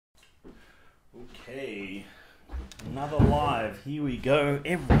Okay, another live. Here we go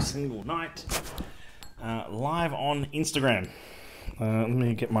every single night. Live on Instagram. Let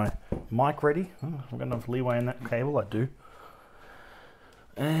me get my mic ready. Oh, I've got enough leeway in that cable, I do.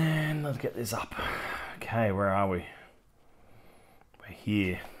 And let's get this up. Okay, where are we? We're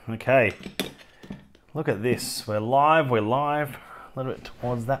here. Okay, look at this. We're live. A little bit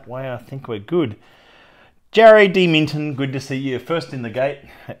towards that way. I think we're good. Jerry D. Minton, good to see you. First in the gate.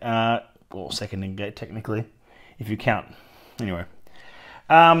 Or second in gate, technically, if you count. Anyway.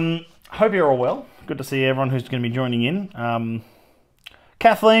 Hope you're all well. Good to see everyone who's going to be joining in.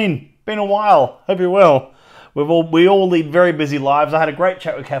 Kathleen, been a while. Hope you're well. We all lead very busy lives. I had a great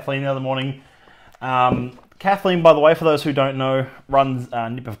chat with Kathleen the other morning. Kathleen, by the way, for those who don't know, runs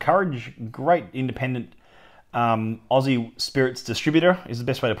Nip of Courage. Great independent Aussie spirits distributor is the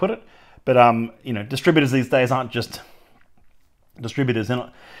best way to put it. But you know, distributors these days aren't just distributors.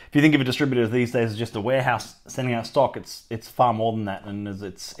 If you think of a distributor these days as just a warehouse sending out stock, it's far more than that, and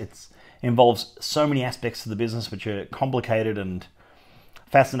it's involves so many aspects of the business which are complicated and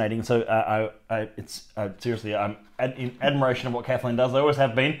fascinating. So seriously, I'm in admiration of what Kathleen does. I always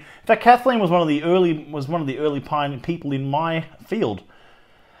have been. In fact, Kathleen was one of the early pioneer people in my field.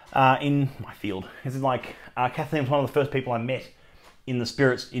 This is like Kathleen was one of the first people I met in the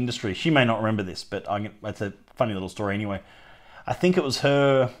spirits industry. She may not remember this, but it's a funny little story anyway. I think it was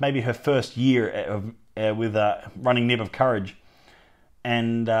maybe her first year with running Nip of Courage,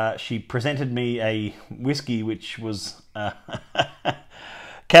 and she presented me a whiskey which was...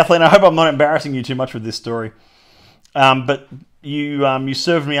 Kathleen, I hope I'm not embarrassing you too much with this story, but you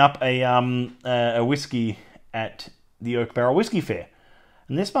served me up a whiskey at the Oak Barrel Whiskey Fair,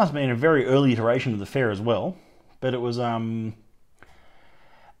 and this must have been a very early iteration of the fair as well, but it was a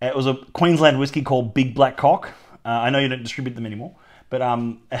Queensland whiskey called Big Black Cock. I know you don't distribute them anymore, but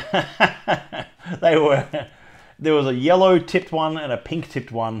there was a yellow tipped one and a pink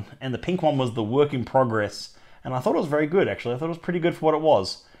tipped one, and the pink one was the work in progress, and I thought it was very good actually. I thought it was pretty good for what it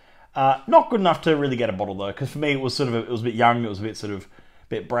was. Not good enough to really get a bottle though, because for me it was a bit young, it was a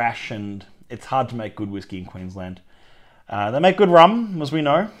bit brash, and it's hard to make good whiskey in Queensland. They make good rum, as we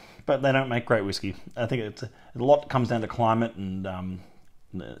know, but they don't make great whiskey. I think a lot comes down to climate and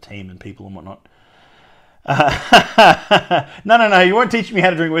the team and people and whatnot. No, you weren't teaching me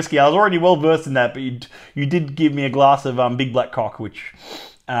how to drink whiskey. I was already well versed in that, but you did give me a glass of Big Black Cock, which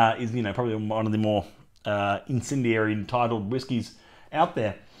is probably one of the more incendiary entitled whiskies out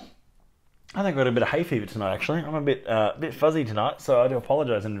there. I think I got a bit of hay fever tonight. Actually, I'm a bit fuzzy tonight, so I do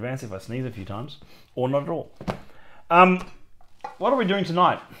apologise in advance if I sneeze a few times or not at all. What are we doing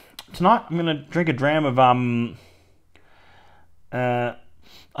tonight? Tonight I'm going to drink a dram of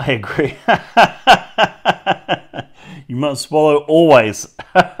I agree. You must swallow always.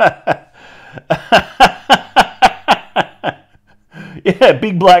 Yeah,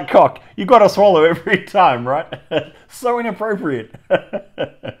 Big Black Cock. You got to swallow every time, right? So inappropriate.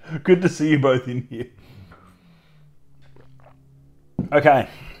 Good to see you both in here. Okay.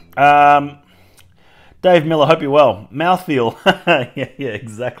 Dave Miller, hope you're well. Mouthfeel. Yeah,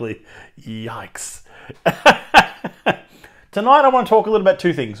 exactly. Yikes. Tonight I want to talk a little about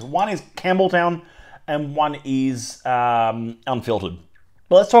two things. One is Campbeltown and one is Unfiltered.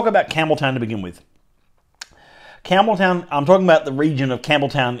 But let's talk about Campbeltown to begin with. Campbeltown, I'm talking about the region of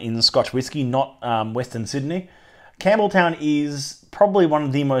Campbeltown in Scotch whisky, not Western Sydney. Campbeltown is probably one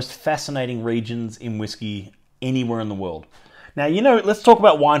of the most fascinating regions in whisky anywhere in the world. Now, let's talk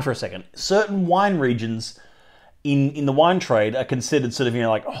about wine for a second. Certain wine regions in the wine trade are considered sort of,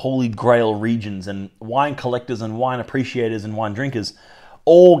 like holy grail regions, and wine collectors and wine appreciators and wine drinkers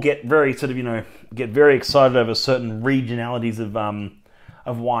all get very excited over certain regionalities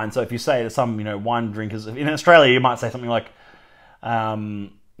of wine. So if you say to some, wine drinkers in Australia, you might say something like,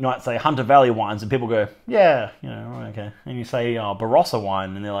 you might say Hunter Valley wines, and people go, yeah, okay. And you say Barossa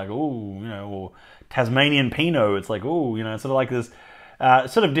wine, and they're like, ooh, or Tasmanian Pinot. It's like, ooh, sort of like this.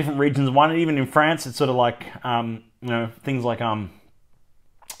 Sort of different regions of wine, and even in France, it's sort of like things like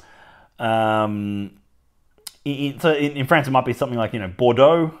in France it might be something like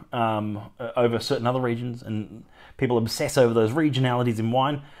Bordeaux over certain other regions, and people obsess over those regionalities in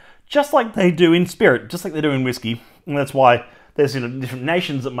wine, just like they do in spirit, just like they do in whiskey, and that's why there's different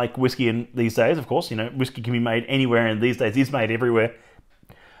nations that make whiskey in these days. Of course, whiskey can be made anywhere, and these days is made everywhere.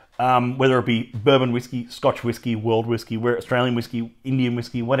 Whether it be bourbon whiskey, Scotch whiskey, world whiskey, Australian whiskey, Indian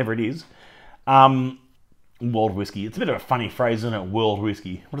whiskey, whatever it is. World whiskey. It's a bit of a funny phrase, isn't it? World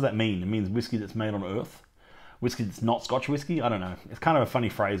whiskey. What does that mean? It means whiskey that's made on Earth. Whiskey that's not Scotch whiskey? I don't know. It's kind of a funny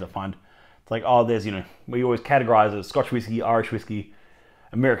phrase, I find. It's like, there's, we always categorize as Scotch whiskey, Irish whiskey,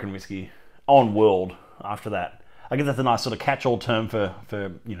 American whiskey, on world after that. I guess that's a nice sort of catch-all term for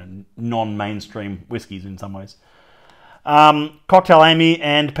non-mainstream whiskies in some ways. Cocktail Amy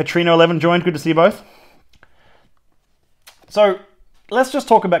and Petrino 11 joined. Good to see you both. So let's just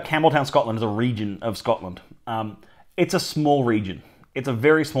talk about Campbeltown, Scotland as a region of Scotland. It's a small region. It's a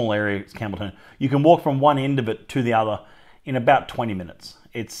very small area, it's Campbeltown. You can walk from one end of it to the other in about 20 minutes.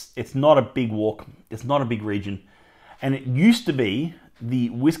 It's not a big walk. It's not a big region. And it used to be the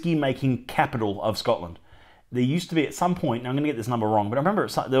whiskey-making capital of Scotland. There used to be at some point, now I'm going to get this number wrong, but I remember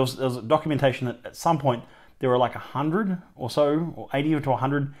there was a documentation that at some point there were like 100 or so, or 80 to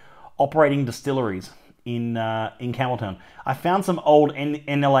 100 operating distilleries in Campbeltown. I found some old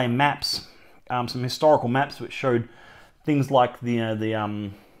NLA maps, some historical maps which showed things like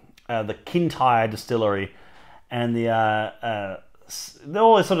the Kintyre distillery and they're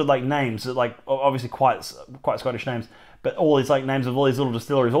all these sort of like names, like obviously quite Scottish names, but all these like names of all these little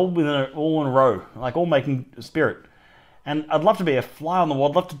distilleries, all in a row, like all making spirit. And I'd love to be a fly on the wall.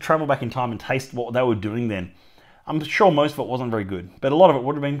 I'd love to travel back in time and taste what they were doing then. I'm sure most of it wasn't very good, but a lot of it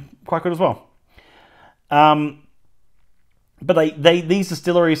would have been quite good as well. But these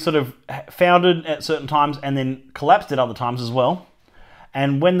distilleries sort of founded at certain times and then collapsed at other times as well.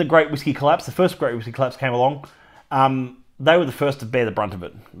 And when the Great Whiskey Collapse, the first Great Whiskey Collapse came along, they were the first to bear the brunt of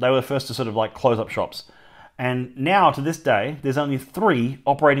it. They were the first to sort of like close up shops. And now, to this day, there's only 3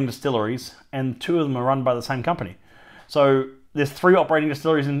 operating distilleries, and 2 of them are run by the same company. So there's 3 operating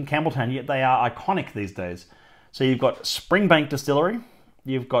distilleries in Campbeltown, yet they are iconic these days. So you've got Springbank Distillery,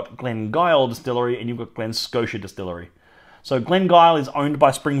 you've got Glengyle Distillery, and you've got Glen Scotia Distillery. So Glengyle is owned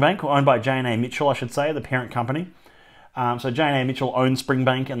by Springbank, or owned by J&A Mitchell, I should say, the parent company. So J&A Mitchell owns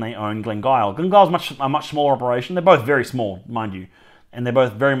Springbank, and they own Glengyle. Glengyle's a much smaller operation. They're both very small, mind you. And they're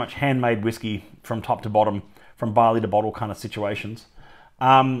both very much handmade whiskey from top to bottom, from barley to bottle kind of situations.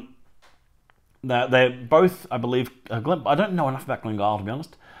 They're both, I believe, I don't know enough about Glengyle to be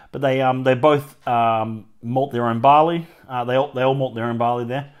honest, but they both malt their own barley. They all malt their own barley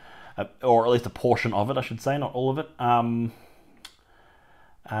there, or at least a portion of it, I should say, not all of it. And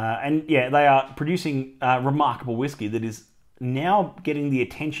yeah, they are producing remarkable whiskey that is now getting the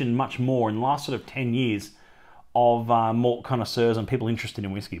attention much more in the last sort of 10 years of malt connoisseurs and people interested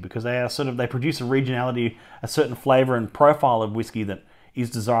in whiskey, because they produce a regionality, a certain flavour and profile of whiskey that is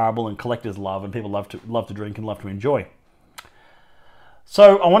desirable and collectors love and people love to drink and love to enjoy.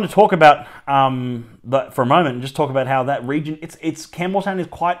 So I want to talk about that for a moment and just talk about how that region, Campbeltown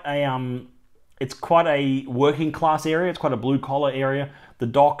is quite a working class area. It's quite a blue collar area. The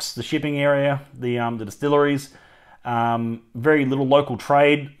docks, the shipping area, the distilleries, very little local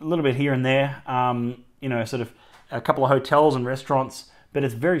trade, a little bit here and there. Sort of a couple of hotels and restaurants, but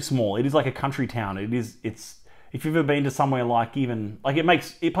it's very small. It is like a country town. It's if you've ever been to somewhere like it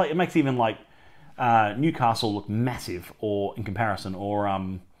makes even like Newcastle look massive, or in comparison, or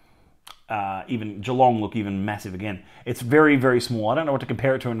even Geelong look even massive again. It's very, very small. I don't know what to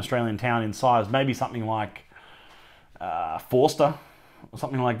compare it to an Australian town in size. Maybe something like Forster or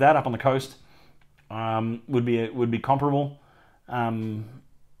something like that up on the coast would be comparable.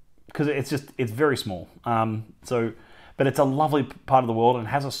 Because it's very small. But it's a lovely part of the world and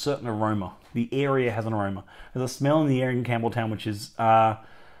has a certain aroma. The area has an aroma. There's a smell in the air in Campbeltown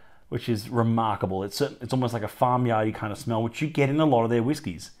which is remarkable. It's almost like a farmyardy kind of smell, which you get in a lot of their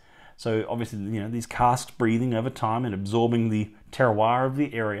whiskies. So obviously, these casks breathing over time and absorbing the terroir of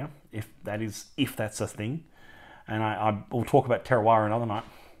the area, if that's a thing. And I will talk about terroir another night.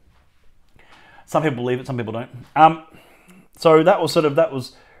 Some people believe it, some people don't. So that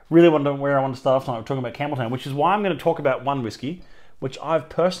was really where I want to start off tonight. We're talking about Campbeltown, which is why I'm going to talk about one whiskey, which I've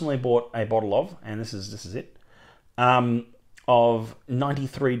personally bought a bottle of, and this is it, of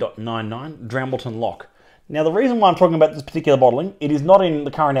 93.99 Drambleton Lock. Now, the reason why I'm talking about this particular bottling, it is not in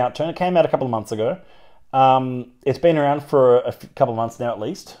the current outturn. It came out a couple of months ago. It's been around for a couple of months now, at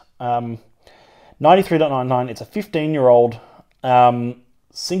least. 93.99. It's a 15-year-old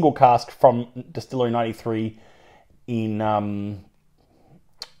single cask from Distillery 93 in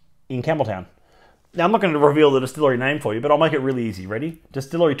Campbeltown. Now, I'm not going to reveal the distillery name for you, but I'll make it really easy. Ready?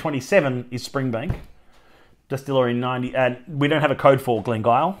 Distillery 27 is Springbank. Distillery 90... we don't have a code for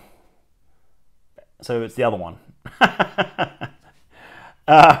Glengyle, so it's the other one.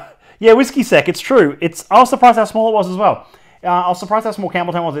 Yeah, Whiskey Sec, it's true. I was surprised how small it was as well. I was surprised how small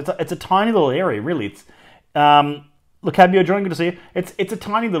Campbeltown was. It's a tiny little area, really. It's Lucabio, joining, good to see you. It's a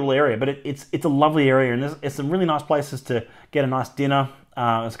tiny little area, but it's a lovely area, and there's some really nice places to get a nice dinner.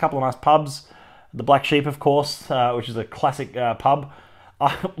 There's a couple of nice pubs. The Black Sheep, of course, which is a classic pub.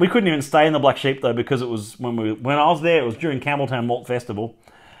 We couldn't even stay in the Black Sheep though, because it was when I was there. It was during Campbeltown Malt Festival,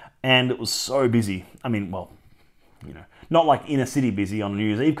 and it was so busy. I mean, well, you know, not like inner city busy on New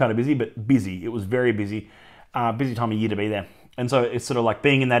Year's Eve kind of busy, but busy. It was very busy, busy time of year to be there. And so it's sort of like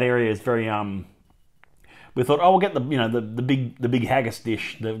being in that area is very. We thought, oh, we'll get the big haggis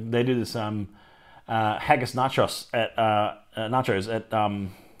dish. They do this haggis nachos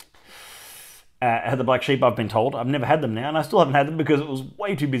at the Black Sheep. I've been told. I've never had them now, and I still haven't had them because it was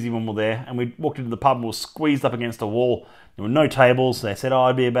way too busy when we were there. And we walked into the pub and we were squeezed up against a wall. There were no tables. They said, oh,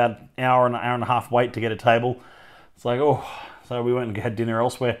 it'd be about an hour and a half wait to get a table. It's like, oh, so we went and had dinner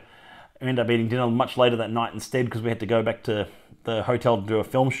elsewhere. We ended up eating dinner much later that night instead because we had to go back to the hotel to do a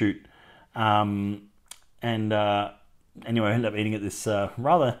film shoot. Anyway, I ended up eating at this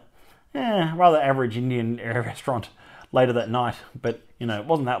rather average Indian restaurant later that night. But you know, it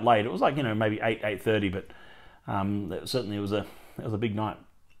wasn't that late. It was like, you know, maybe 8:30. But certainly it was a big night.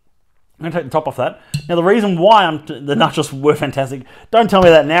 I'm going to take the top off that. Now, the reason why the nachos were fantastic. Don't tell me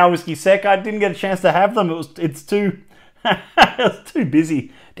that now, Whiskey Sec. I didn't get a chance to have them. It's too it was too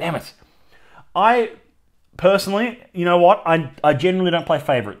busy. Damn it. I personally, you know what? I generally don't play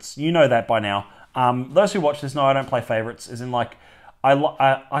favorites. You know that by now. Those who watch this know I don't play favorites. As in, like,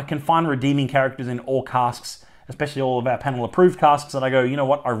 I can find redeeming characters in all casks, especially all of our panel approved casks, and I go, you know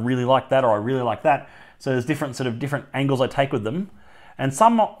what? I really like that, or I really like that. So there's different angles I take with them. And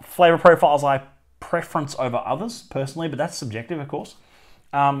some flavor profiles I preference over others, personally, but that's subjective, of course.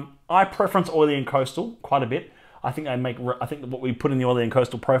 I preference oily and coastal quite a bit. I think that what we put in the oily and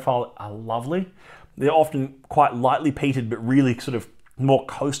coastal profile are lovely. They're often quite lightly peated, but really sort of more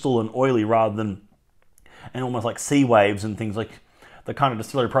coastal and oily rather than, and almost like sea waves and things, like the kind of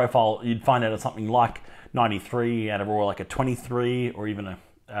distillery profile you'd find out of something like 93 out of, or like a 23, or even a...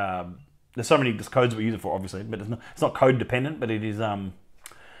 there's so many codes we use it for, obviously, but it's not code dependent, but it is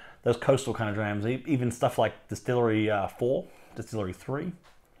those coastal kind of drams, even stuff like Distillery 4, Distillery 3. I'm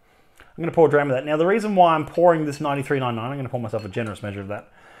going to pour a dram of that. Now, the reason why I'm pouring this 93.99, I'm going to pour myself a generous measure of that,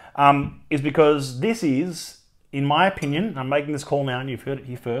 is because this is, in my opinion, I'm making this call now, and you've heard it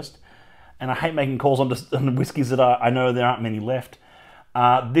here first, and I hate making calls on the whiskies that I know there aren't many left.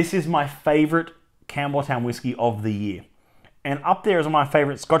 This is my favourite Campbeltown whiskey of the year. And up there is one of my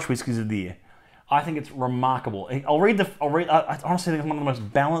favourite Scotch whiskies of the year. I think it's remarkable. I honestly think it's one of the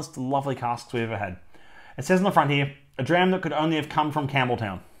most balanced, lovely casks we've ever had. It says on the front here, a dram that could only have come from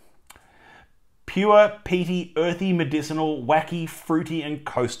Campbeltown. Pure, peaty, earthy, medicinal, wacky, fruity, and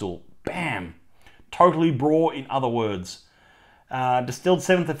coastal. Bam! Totally braw, in other words. Distilled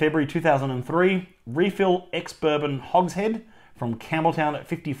 7th of February 2003. Refill ex-bourbon hogshead from Campbeltown at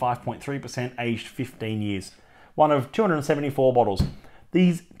 55.3%, aged 15 years. One of 274 bottles.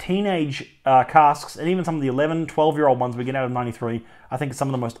 These teenage casks, and even some of the 11, 12-year-old ones we get out of 93, I think are some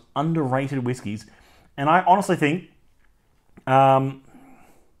of the most underrated whiskies. And I honestly think, I'll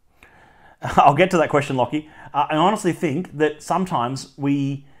get to that question, Lockie. I honestly think that sometimes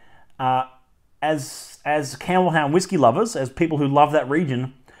we, as Campbeltown whiskey lovers, as people who love that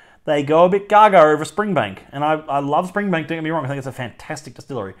region, they go a bit gaga over Springbank. And I love Springbank, don't get me wrong. I think it's a fantastic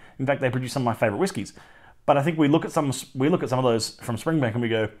distillery. In fact, they produce some of my favourite whiskies. But I think we look at some of those from Springbank and we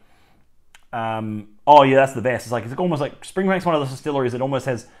go, oh yeah, that's the best. It's almost like Springbank's one of those distilleries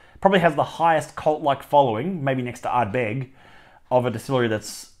that probably has the highest cult-like following, maybe next to Ardbeg, of a distillery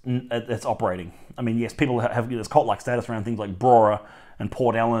that's operating. I mean, yes, people have this cult-like status around things like Brora and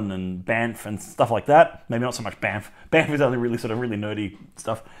Port Ellen and Banff and stuff like that. Maybe not so much Banff. Banff is only really sort of really nerdy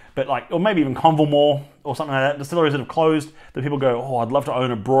stuff. But or maybe even Convalmore or something like that. Distilleries that have closed that people go, oh, I'd love to own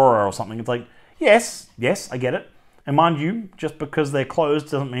a Brora or something. It's like, yes, I get it. And mind you, just because they're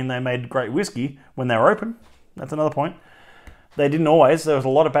closed doesn't mean they made great whiskey when they were open. That's another point. They didn't always. There was a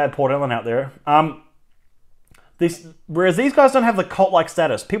lot of bad Port Ellen out there. Whereas these guys don't have the cult-like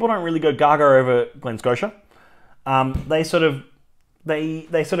status. People don't really go gaga over Glen Scotia. They sort of go,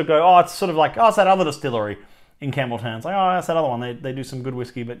 oh, it's sort of like, oh, it's that other distillery in Campbeltown. It's like, oh, that's that other one. They do some good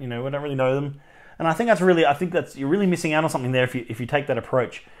whiskey, but we don't really know them. And I think you're really missing out on something there if you take that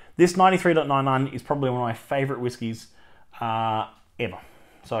approach. This 93.99 is probably one of my favourite whiskies ever.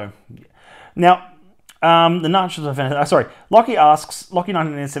 So, yeah. Now, the nachos are fantastic. Sorry,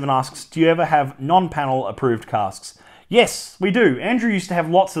 Lockie1997 asks, do you ever have non-panel approved casks? Yes, we do. Andrew used to have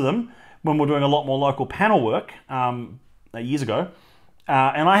lots of them when we were doing a lot more local panel work years ago.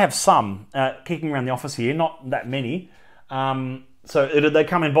 And I have some kicking around the office here, not that many. So they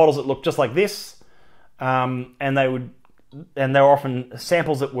come in bottles that look just like this, and they were often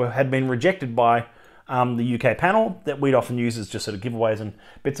samples that had been rejected by the UK panel that we'd often use as just sort of giveaways and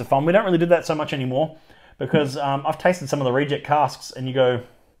bits of fun. We don't really do that so much anymore because I've tasted some of the reject casks and you go,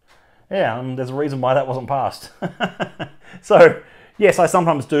 yeah, there's a reason why that wasn't passed. So, Yes, I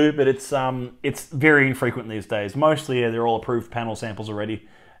sometimes do, but it's very infrequent these days. Mostly, they're all approved panel samples already,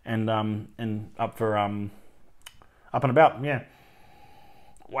 and up for up and about. Yeah.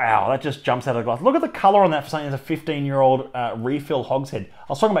 Wow, that just jumps out of the glass. Look at the color on that for something that's a 15-year-old refill hogshead. I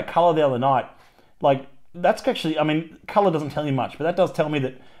was talking about color the other night. Like, that's actually, I mean, color doesn't tell you much, but that does tell me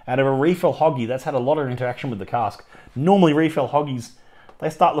that out of a refill hoggy, that's had a lot of interaction with the cask. Normally, refill hoggies,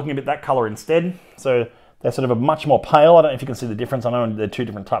 they start looking a bit that color instead. So they're sort of a much more pale. I don't know if you can see the difference. I know they're two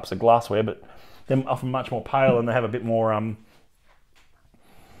different types of glassware, but they're often much more pale and they have a bit more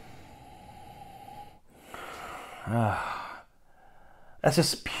that's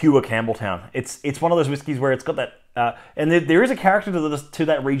just pure Campbeltown. It's one of those whiskies where it's got that, and there is a character to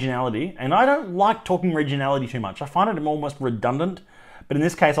that regionality, and I don't like talking regionality too much. I find it almost redundant, but in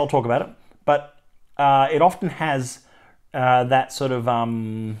this case I'll talk about it. But it often has that sort of,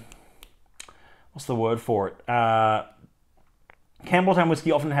 what's the word for it? Campbeltown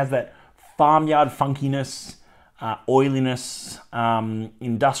whiskey often has that farmyard funkiness, oiliness,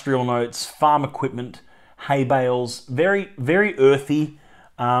 industrial notes, farm equipment, hay bales, very, very earthy,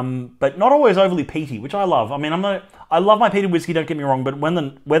 but not always overly peaty, which I love. I mean, I love my peated whiskey, don't get me wrong, but when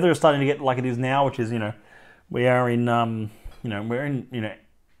the weather is starting to get like it is now, which is, we are in, we're in,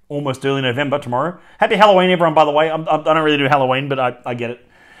 almost early November tomorrow. Happy Halloween, everyone, by the way. I don't really do Halloween, but I get it.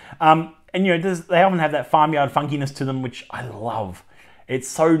 And, they often have that farmyard funkiness to them, which I love. It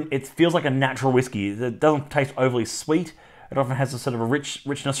feels like a natural whiskey. It doesn't taste overly sweet. It often has a sort of a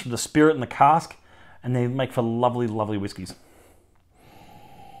richness from the spirit in the cask, and they make for lovely, lovely whiskies.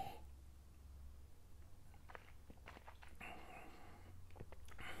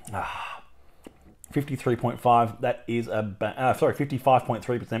 Ah, 53.5. That is a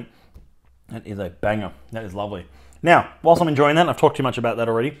 55.3%. That is a banger. That is lovely. Now, whilst I'm enjoying that, and I've talked too much about that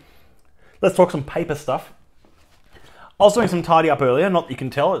already, let's talk some paper stuff. I was doing some tidy up earlier. Not that you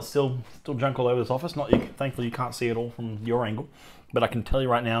can tell, it's still junk all over this office. Thankfully, you can't see it all from your angle, but I can tell you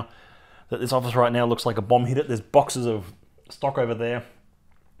right now that this office right now looks like a bomb hit it. There's boxes of stock over there.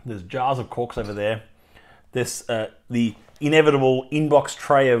 There's jars of corks over there. There's the inevitable inbox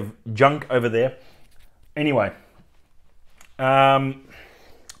tray of junk over there. Anyway, I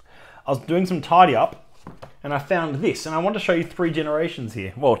was doing some tidy up and I found this, and I want to show you 3 generations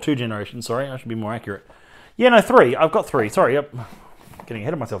here. Well, 2 generations, sorry, I should be more accurate. Yeah, no, 3. I've got 3. Sorry, yep. Getting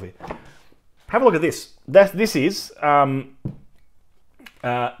ahead of myself here. Have a look at this. This is the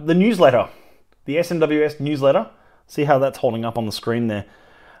newsletter, the SNWS newsletter. See how that's holding up on the screen there.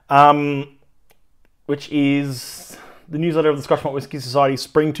 Which is the newsletter of the Scotch Malt Whisky Society,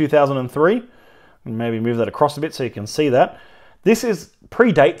 Spring 2003. And maybe move that across a bit so you can see that. This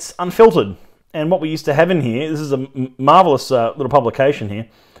predates Unfiltered. And what we used to have in here, this is a marvellous little publication here.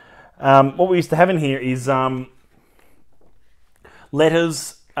 What we used to have in here is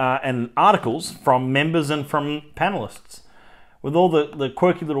letters and articles from members and from panelists, with all the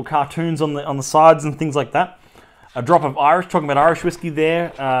quirky little cartoons on the sides and things like that. A drop of Irish, talking about Irish whiskey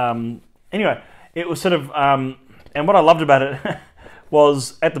there. Anyway, it was sort of, and what I loved about it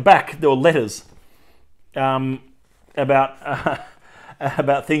was at the back there were letters about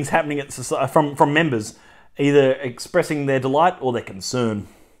things happening at from members, either expressing their delight or their concern.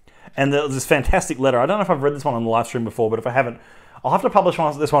 And there was this fantastic letter. I don't know if I've read this one on the live stream before, but if I haven't, I'll have to publish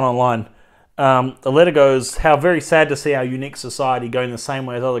this one online. The letter goes, "How very sad to see our unique society going the same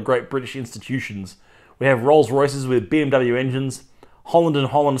way as other great British institutions. We have Rolls Royces with BMW engines, Holland and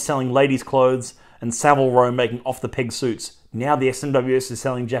Holland selling ladies' clothes, and Savile Row making off-the-peg suits. Now the SNWS is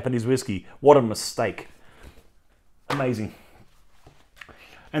selling Japanese whiskey. What a mistake." Amazing.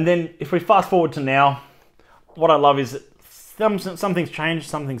 And then if we fast forward to now, what I love is that some things change,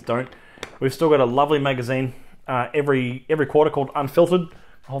 some things don't. We've still got a lovely magazine every quarter called Unfiltered. I'll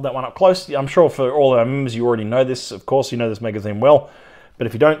hold that one up close. I'm sure for all our members you already know this. Of course, you know this magazine well. But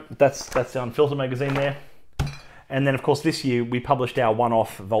if you don't, that's the Unfiltered magazine there. And then, of course, this year we published our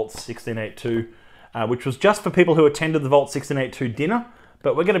one-off Vault 1682, which was just for people who attended the Vault 1682 dinner.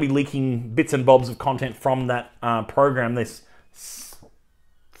 But we're going to be leaking bits and bobs of content from that program, this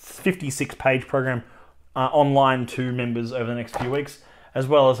 56-page program, online to members over the next few weeks, as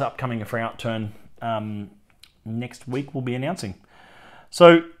well as upcoming for Outturn next week we'll be announcing.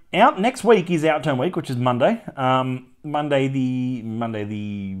 So next week is Outturn week, which is Monday. Monday the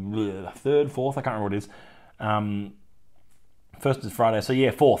 3rd, 4th, I can't remember what it is. First is Friday, so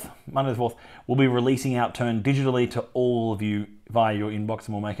yeah, 4th. Monday the 4th. We'll be releasing Outturn digitally to all of you via your inbox,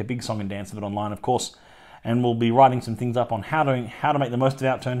 and we'll make a big song and dance of it online, of course. And we'll be writing some things up on how to make the most of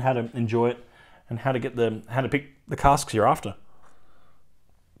Outturn, how to enjoy it, and how to pick the casks you're after.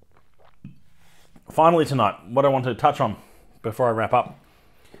 Finally tonight, what I want to touch on before I wrap up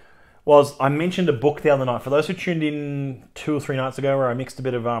was I mentioned a book the other night. For those who tuned in 2 or 3 nights ago, where I mixed a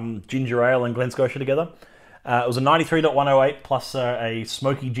bit of ginger ale and Glen Scotia together. It was a 93.108 plus a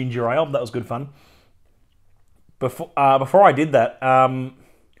smoky ginger ale. That was good fun. Before I did that,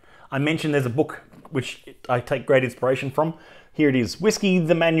 I mentioned there's a book which I take great inspiration from. Here it is, Whiskey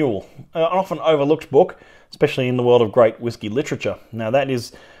the Manual, an often overlooked book, especially in the world of great whiskey literature. Now that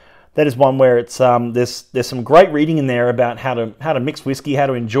is one where it's there's some great reading in there about how to mix whiskey, how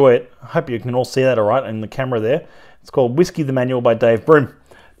to enjoy it. I hope you can all see that all right in the camera there. It's called Whiskey the Manual by Dave Broom.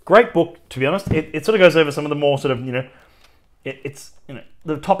 Great book, to be honest. It sort of goes over some of the more sort of,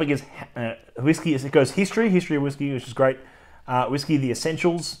 the topic is whiskey. It goes history of whiskey, which is great. Whiskey, the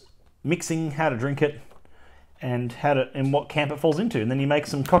essentials, mixing, how to drink it, and what camp it falls into. And then you make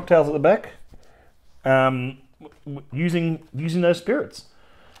some cocktails at the back, using those spirits.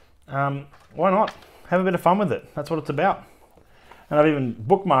 Why not? Have a bit of fun with it. That's what it's about. And I've even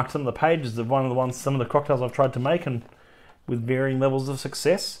bookmarked some of the pages of some of the cocktails I've tried to make, and with varying levels of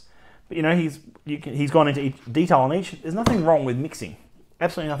success. But he's gone into detail on each. There's nothing wrong with mixing.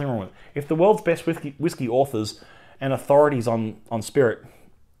 Absolutely nothing wrong with it. If the world's best whiskey authors and authorities on spirit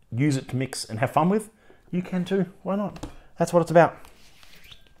use it to mix and have fun with, you can too. Why not? That's what it's about.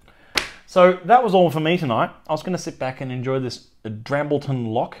 So that was all for me tonight. I was going to sit back and enjoy this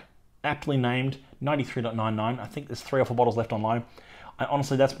Campbeltown Lock, aptly named 93.99. I think there's 3 or 4 bottles left online.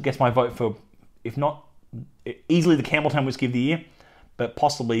 Honestly, that's gets my vote for, if not easily the Campbeltown Whiskey of the Year, but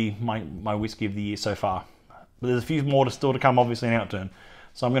possibly my Whiskey of the Year so far. But there's a few more still to come, obviously, in Outturn.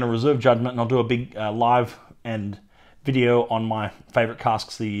 So I'm going to reserve judgment, and I'll do a big live and video on my favourite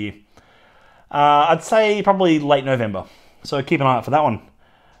casks of the year. I'd say probably late November. So keep an eye out for that one.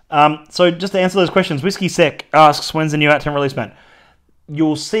 So just to answer those questions, Whiskey Sec asks, when's the new Outturn release, man?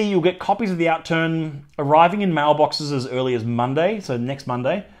 You'll get copies of the Outturn arriving in mailboxes as early as Monday, so next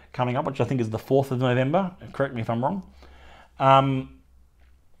Monday coming up, which I think is the 4th of November. Correct me if I'm wrong.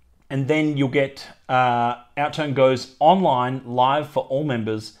 And then you'll get Outturn goes online live for all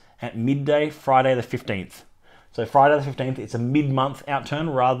members at midday, Friday the 15th. So Friday the 15th, it's a mid-month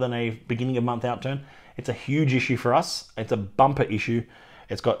Outturn rather than a beginning-of-month Outturn. It's a huge issue for us. It's a bumper issue.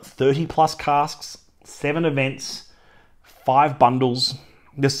 It's got 30-plus casks, 7 events, 5 bundles.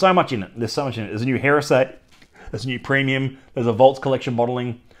 There's so much in it. There's a new Heresy. There's a new Premium. There's a Vaults Collection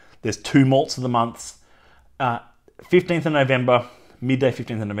bottling. There's 2 malts of the month. 15th of November, midday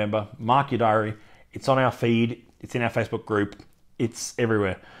 15th of November. Mark your diary. It's on our feed. It's in our Facebook group. It's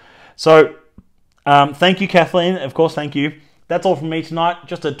everywhere. So thank you, Kathleen. Of course, thank you. That's all from me tonight.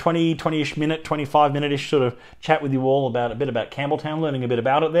 Just a 20-ish minute, 25-minute-ish sort of chat with you all about a bit about Campbeltown, learning a bit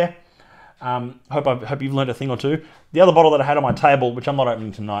about it there. Hope you've learned a thing or two. The other bottle that I had on my table, which I'm not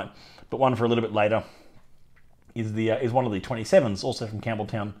opening tonight, but one for a little bit later, is one of the 27s, also from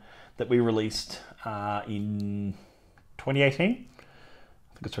Campbeltown, that we released in 2018. I think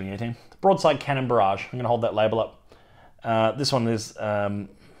it's 2018. The Broadside Cannon Barrage. I'm going to hold that label up. This one is... do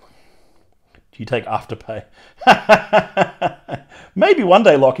you take Afterpay? Maybe one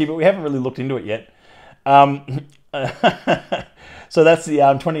day, Lockie, but we haven't really looked into it yet. So that's the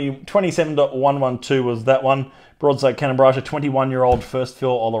 27.112 was that one. Broadside Cannon Barrage, a 21-year-old first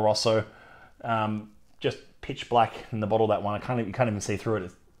fill Oloroso. Just pitch black in the bottle, that one. You can't even see through it.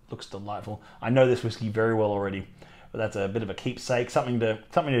 It looks delightful. I know this whiskey very well already, but that's a bit of a keepsake, something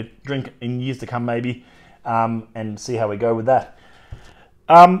to drink in years to come maybe, and see how we go with that.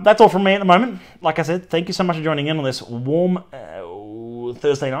 That's all from me at the moment. Like I said, thank you so much for joining in on this warm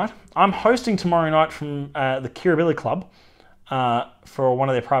Thursday night. I'm hosting tomorrow night from the Kirribilli Club for one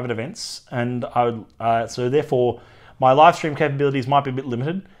of their private events, and so therefore my live stream capabilities might be a bit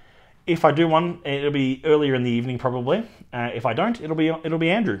limited. If I do one, it'll be earlier in the evening probably. If I don't, it'll be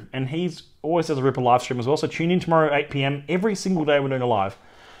Andrew, and he's always does a Ripple live stream as well. So tune in tomorrow at 8 p.m. Every single day we're doing a live,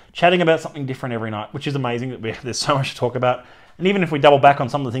 chatting about something different every night, which is amazing. There's so much to talk about. And even if we double back on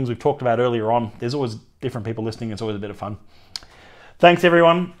some of the things we've talked about earlier on, there's always different people listening. It's always a bit of fun. Thanks,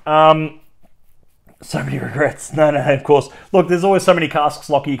 everyone. So many regrets. No, of course. Look, there's always so many casks,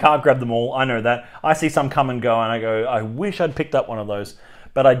 Lockie. You can't grab them all. I know that. I see some come and go, and I go, I wish I'd picked up one of those.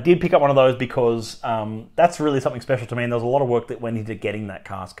 But I did pick up one of those because that's really something special to me, and there was a lot of work that went into getting that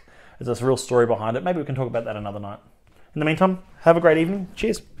cask. There's a real story behind it. Maybe we can talk about that another night. In the meantime, have a great evening.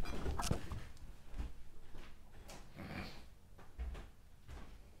 Cheers.